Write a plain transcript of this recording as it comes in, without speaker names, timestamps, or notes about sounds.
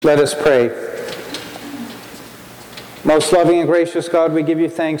Let us pray. Most loving and gracious God, we give you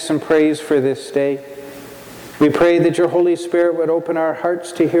thanks and praise for this day. We pray that your Holy Spirit would open our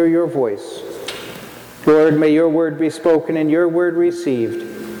hearts to hear your voice. Lord, may your word be spoken and your word received.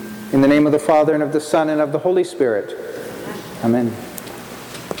 In the name of the Father, and of the Son, and of the Holy Spirit. Amen.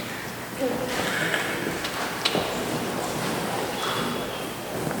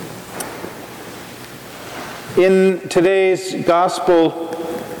 In today's gospel,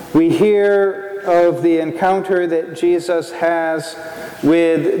 we hear of the encounter that Jesus has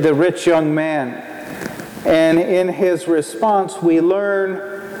with the rich young man. And in his response, we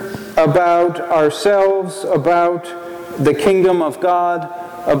learn about ourselves, about the kingdom of God,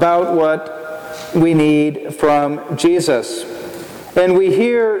 about what we need from Jesus. And we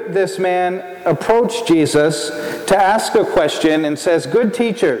hear this man approach Jesus to ask a question and says, "Good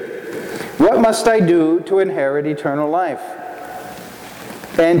teacher, what must I do to inherit eternal life?"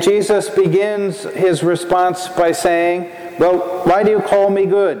 And Jesus begins his response by saying, "Well, why do you call me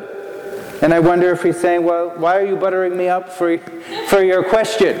good?" And I wonder if he's saying, "Well, why are you buttering me up for your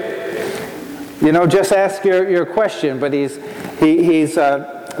question? You know, just ask your question." But he's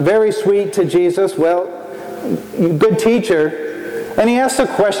very sweet to Jesus. "Well, good teacher." And he asks a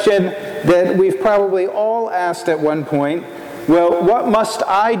question that we've probably all asked at one point. Well, what must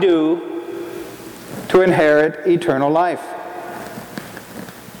I do to inherit eternal life?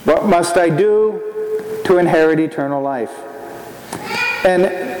 What must I do to inherit eternal life? And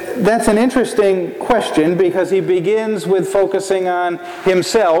that's an interesting question because he begins with focusing on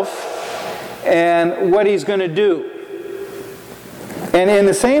himself and what he's going to do. And in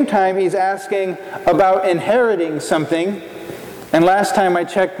the same time, he's asking about inheriting something. And last time I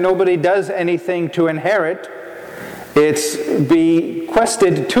checked, nobody does anything to inherit. It's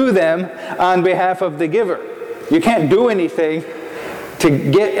bequested to them on behalf of the giver. You can't do anything to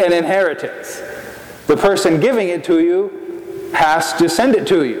get an inheritance. The person giving it to you has to send it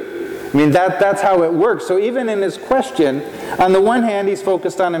to you. I mean, that's how it works. So even in his question, on the one hand, he's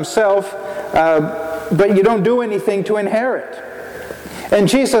focused on himself, but you don't do anything to inherit. And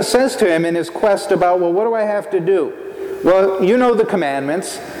Jesus says to him in his quest about, well, what do I have to do? Well, you know the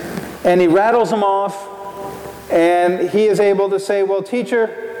commandments. And he rattles them off, and he is able to say, well, teacher,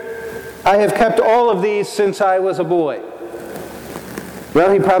 I have kept all of these since I was a boy. Well,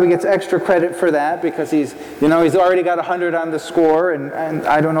 he probably gets extra credit for that because he's already got 100 on the score, and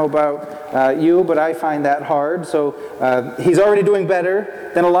I don't know about you, but I find that hard. So he's already doing better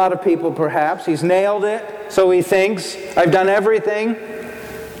than a lot of people, perhaps. He's nailed it, so he thinks, I've done everything.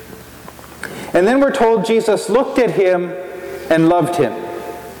 And then we're told Jesus looked at him and loved him.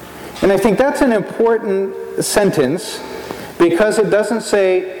 And I think that's an important sentence because it doesn't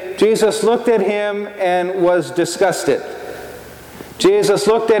say Jesus looked at him and was disgusted. Jesus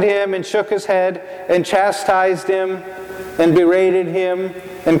looked at him and shook his head and chastised him and berated him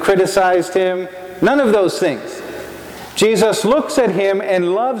and criticized him. None of those things. Jesus looks at him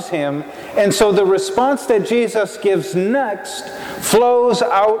and loves him, and so the response that Jesus gives next flows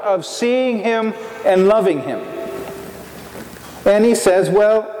out of seeing him and loving him. And he says,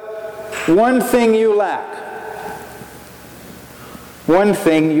 well, one thing you lack. One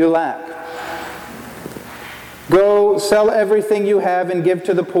thing you lack. Go, sell everything you have and give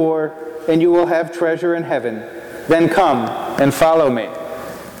to the poor, and you will have treasure in heaven. Then come and follow me.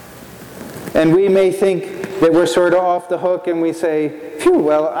 And we may think that we're sort of off the hook, and we say, phew,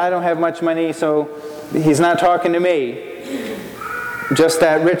 well, I don't have much money, so he's not talking to me. Just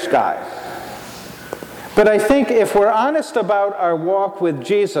that rich guy. But I think if we're honest about our walk with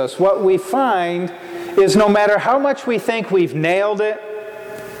Jesus, what we find is no matter how much we think we've nailed it,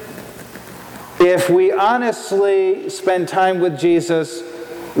 if we honestly spend time with Jesus,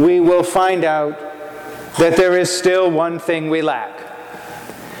 we will find out that there is still one thing we lack.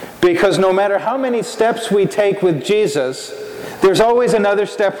 Because no matter how many steps we take with Jesus, there's always another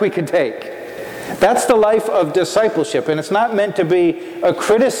step we can take. That's the life of discipleship, and it's not meant to be a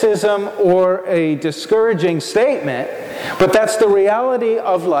criticism or a discouraging statement, but that's the reality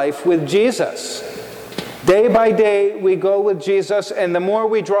of life with Jesus. Day by day, we go with Jesus, and the more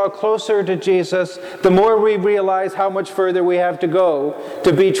we draw closer to Jesus, the more we realize how much further we have to go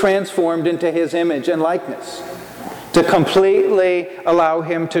to be transformed into His image and likeness, to completely allow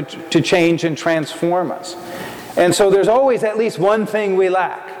Him to change and transform us. And so there's always at least one thing we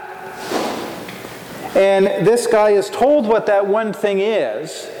lack. And this guy is told what that one thing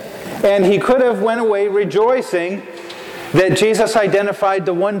is, and he could have went away rejoicing that Jesus identified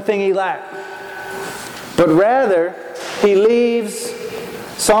the one thing he lacked. But rather, he leaves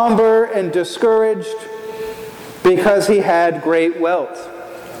somber and discouraged because he had great wealth.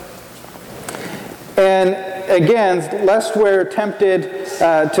 And again, lest we're tempted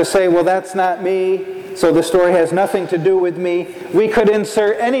to say, well, that's not me, so the story has nothing to do with me, we could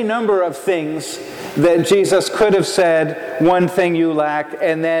insert any number of things that Jesus could have said, one thing you lack,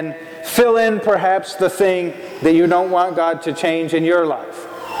 and then fill in perhaps the thing that you don't want God to change in your life,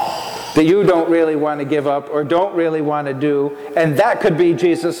 that you don't really want to give up or don't really want to do, and that could be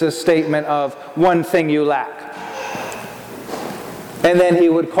Jesus' statement of one thing you lack. And then he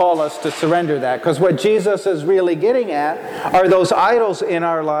would call us to surrender that. Because what Jesus is really getting at are those idols in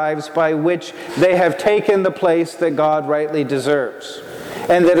our lives by which they have taken the place that God rightly deserves.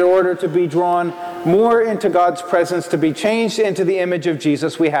 And that in order to be drawn more into God's presence, to be changed into the image of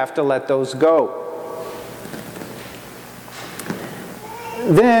Jesus, we have to let those go.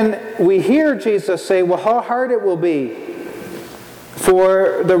 Then we hear Jesus say, well, how hard it will be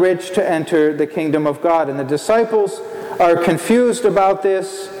for the rich to enter the kingdom of God. And the disciples are confused about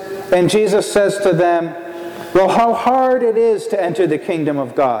this, and Jesus says to them, well, how hard it is to enter the kingdom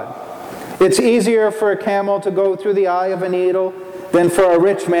of God. It's easier for a camel to go through the eye of a needle than for a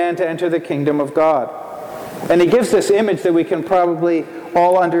rich man to enter the kingdom of God. And he gives this image that we can probably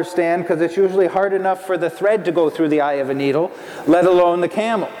all understand, because it's usually hard enough for the thread to go through the eye of a needle, let alone the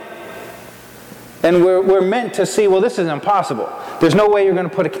camel. And we're meant to see, well, this is impossible. There's no way you're going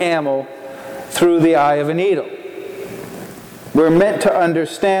to put a camel through the eye of a needle. We're meant to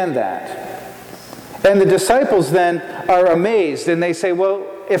understand that. And the disciples then are amazed, and they say, well,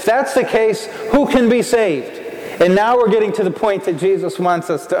 if that's the case, who can be saved? And now we're getting to the point that Jesus wants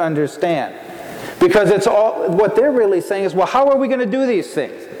us to understand. Because it's all, what they're really saying is, well, how are we going to do these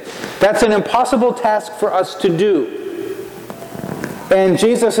things? That's an impossible task for us to do. And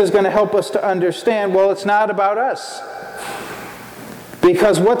Jesus is going to help us to understand, well, it's not about us.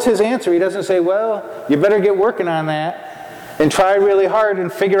 Because what's his answer? He doesn't say, well, you better get working on that and try really hard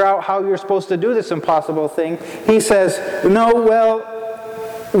and figure out how you're supposed to do this impossible thing. He says, no,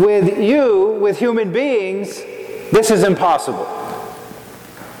 well, with you, with human beings, this is impossible.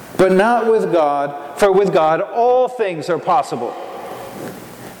 But not with God, for with God all things are possible.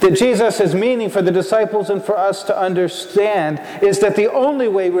 That Jesus' meaning for the disciples and for us to understand is that the only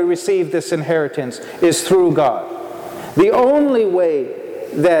way we receive this inheritance is through God. The only way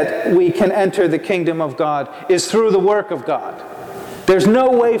that we can enter the kingdom of God is through the work of God. There's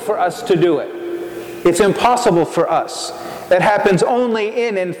no way for us to do it. It's impossible for us. It happens only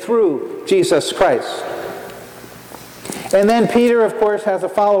in and through Jesus Christ. And then Peter, of course, has a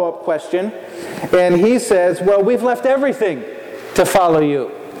follow-up question. And he says, well, we've left everything to follow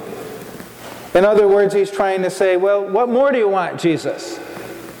you. In other words, he's trying to say, well, what more do you want, Jesus?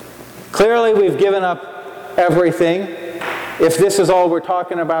 Clearly, we've given up everything. If this is all we're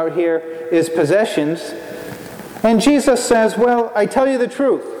talking about here is possessions. And Jesus says, well, I tell you the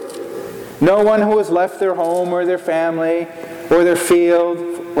truth. No one who has left their home or their family or their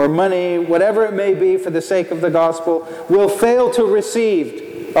field or money, whatever it may be for the sake of the gospel, will fail to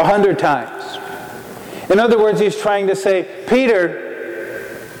receive 100 times. In other words, he's trying to say, Peter,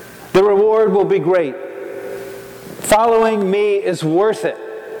 the reward will be great. Following me is worth it.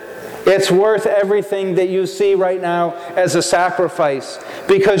 It's worth everything that you see right now as a sacrifice,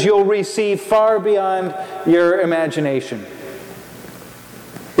 because you'll receive far beyond your imagination.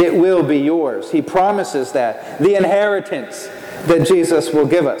 It will be yours. He promises that. The inheritance that Jesus will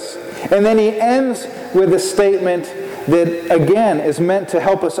give us. And then he ends with a statement that, again, is meant to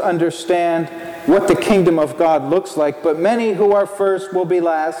help us understand what the kingdom of God looks like. But many who are first will be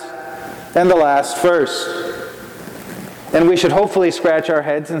last, and the last first. And we should hopefully scratch our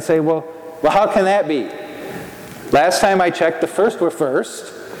heads and say, well, how can that be? Last time I checked, the first were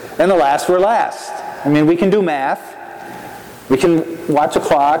first, and the last were last. I mean, we can do math. We can watch a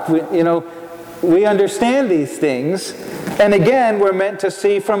clock. We understand these things. And again, we're meant to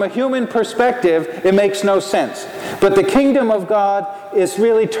see from a human perspective, it makes no sense. But the kingdom of God is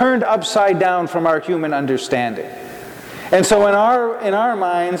really turned upside down from our human understanding. And so in our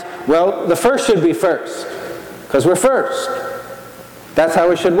minds, well, the first should be first, because we're first. That's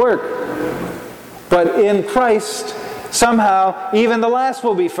how it should work. But in Christ, somehow, even the last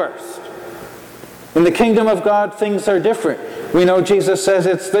will be first. In the kingdom of God, things are different. We know Jesus says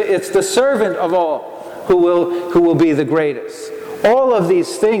it's the servant of all who will be the greatest. All of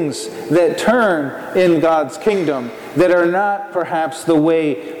these things that turn in God's kingdom that are not perhaps the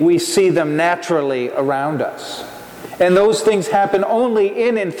way we see them naturally around us. And those things happen only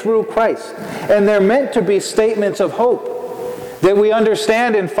in and through Christ. And they're meant to be statements of hope. That we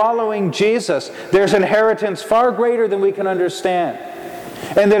understand in following Jesus, there's inheritance far greater than we can understand.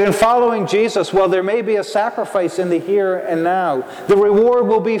 And that in following Jesus, while there may be a sacrifice in the here and now, the reward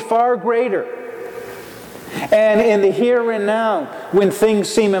will be far greater. And in the here and now, when things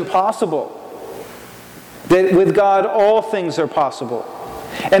seem impossible, that with God all things are possible.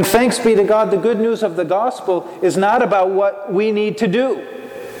 And thanks be to God, the good news of the gospel is not about what we need to do.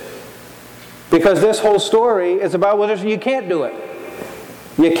 Because this whole story is about whether you can't do it.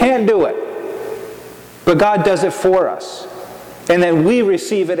 You can't do it. But God does it for us. And then we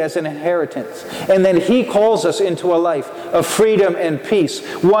receive it as an inheritance. And then He calls us into a life of freedom and peace,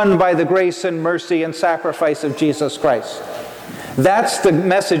 won by the grace and mercy and sacrifice of Jesus Christ. That's the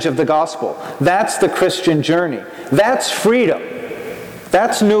message of the gospel. That's the Christian journey. That's freedom.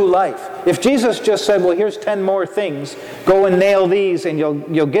 That's new life. If Jesus just said, well, here's 10 more things, go and nail these and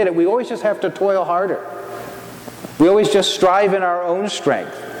you'll get it, we always just have to toil harder. We always just strive in our own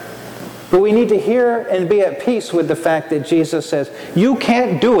strength. But we need to hear and be at peace with the fact that Jesus says, you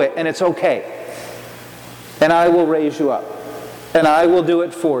can't do it and it's okay. And I will raise you up. And I will do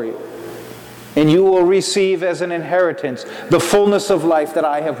it for you. And you will receive as an inheritance the fullness of life that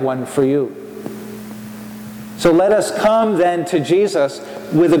I have won for you. So let us come then to Jesus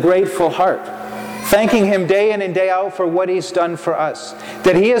with a grateful heart, thanking Him day in and day out for what He's done for us,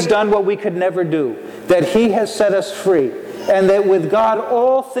 that He has done what we could never do, that He has set us free, and that with God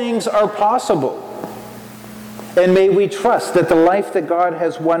all things are possible. And may we trust that the life that God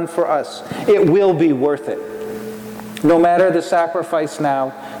has won for us, it will be worth it. No matter the sacrifice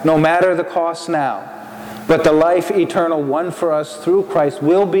now, no matter the cost now, but the life eternal won for us through Christ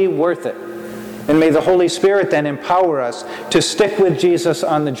will be worth it. And may the Holy Spirit then empower us to stick with Jesus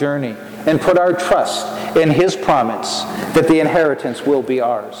on the journey and put our trust in His promise that the inheritance will be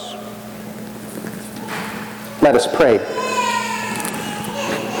ours. Let us pray.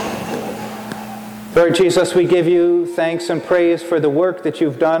 Lord Jesus, we give you thanks and praise for the work that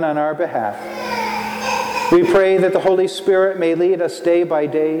you've done on our behalf. We pray that the Holy Spirit may lead us day by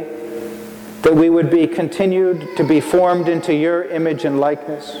day, that we would be continued to be formed into your image and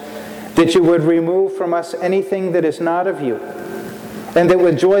likeness, that you would remove from us anything that is not of you, and that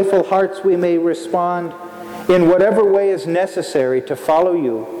with joyful hearts we may respond in whatever way is necessary to follow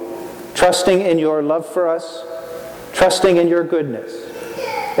you, trusting in your love for us, trusting in your goodness,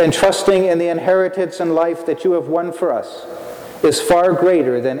 and trusting in the inheritance and life that you have won for us is far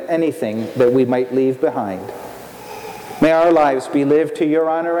greater than anything that we might leave behind. May our lives be lived to your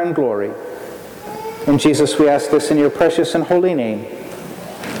honor and glory. In Jesus we ask this in your precious and holy name.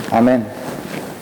 Amen.